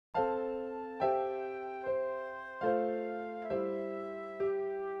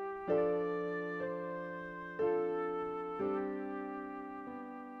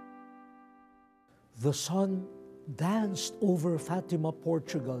The sun danced over Fatima,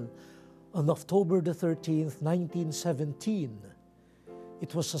 Portugal on October the 13th, 1917.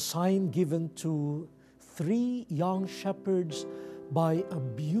 It was a sign given to 3 young shepherds by a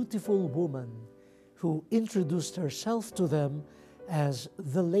beautiful woman who introduced herself to them as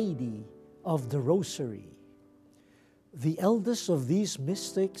the Lady of the Rosary. The eldest of these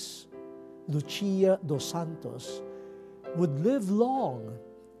mystics, Lucia dos Santos, would live long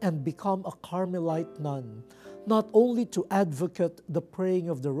and become a Carmelite nun, not only to advocate the praying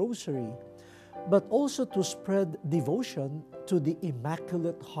of the Rosary, but also to spread devotion to the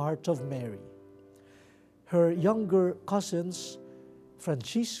Immaculate Heart of Mary. Her younger cousins,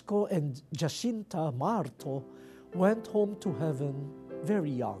 Francisco and Jacinta Marto, went home to heaven very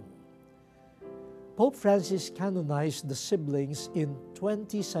young. Pope Francis canonized the siblings in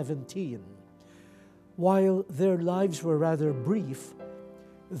 2017. While their lives were rather brief,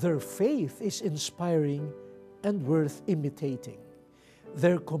 their faith is inspiring and worth imitating.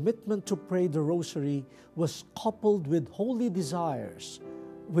 Their commitment to pray the Rosary was coupled with holy desires,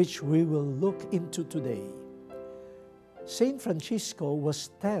 which we will look into today. Saint Francisco was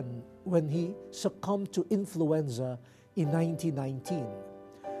 10 when he succumbed to influenza in 1919.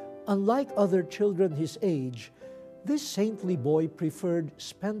 Unlike other children his age, this saintly boy preferred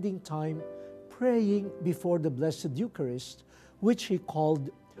spending time praying before the Blessed Eucharist, which he called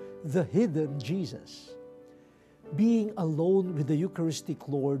the hidden Jesus. Being alone with the Eucharistic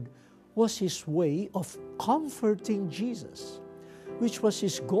Lord was his way of comforting Jesus, which was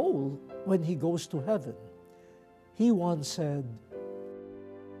his goal when he goes to heaven. He once said,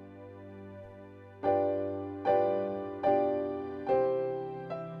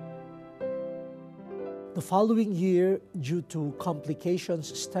 the following year, due to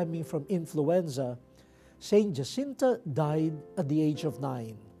complications stemming from influenza, Saint Jacinta died at the age of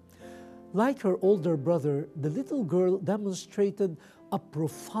 9. Like her older brother, the little girl demonstrated a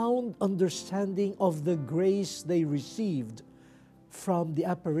profound understanding of the grace they received from the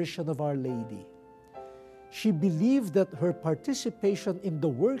apparition of Our Lady. She believed that her participation in the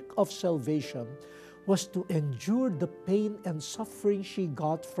work of salvation was to endure the pain and suffering she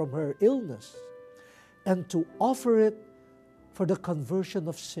got from her illness and to offer it for the conversion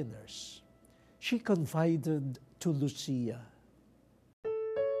of sinners. She confided to Lucia,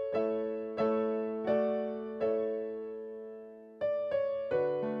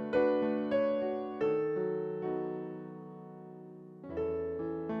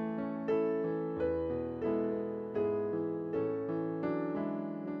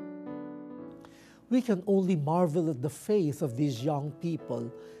 we can only marvel at the faith of these young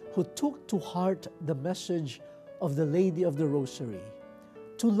people who took to heart the message of the Lady of the Rosary,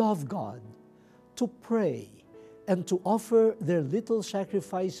 to love God, to pray, and to offer their little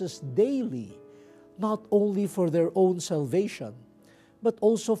sacrifices daily, not only for their own salvation, but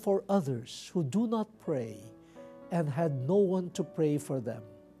also for others who do not pray and had no one to pray for them.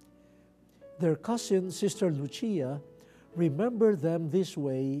 Their cousin, Sister Lucia, remembered them this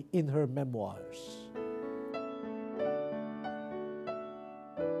way in her memoirs.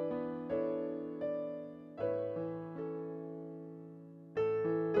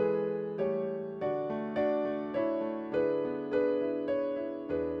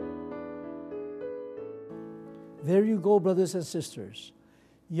 There you go, brothers and sisters,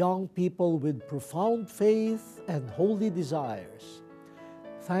 young people with profound faith and holy desires.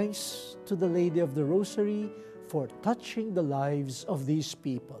 Thanks to the Lady of the Rosary for touching the lives of these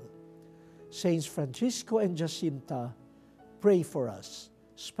people. Saints Francisco and Jacinta, pray for us,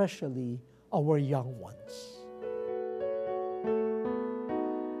 especially our young ones.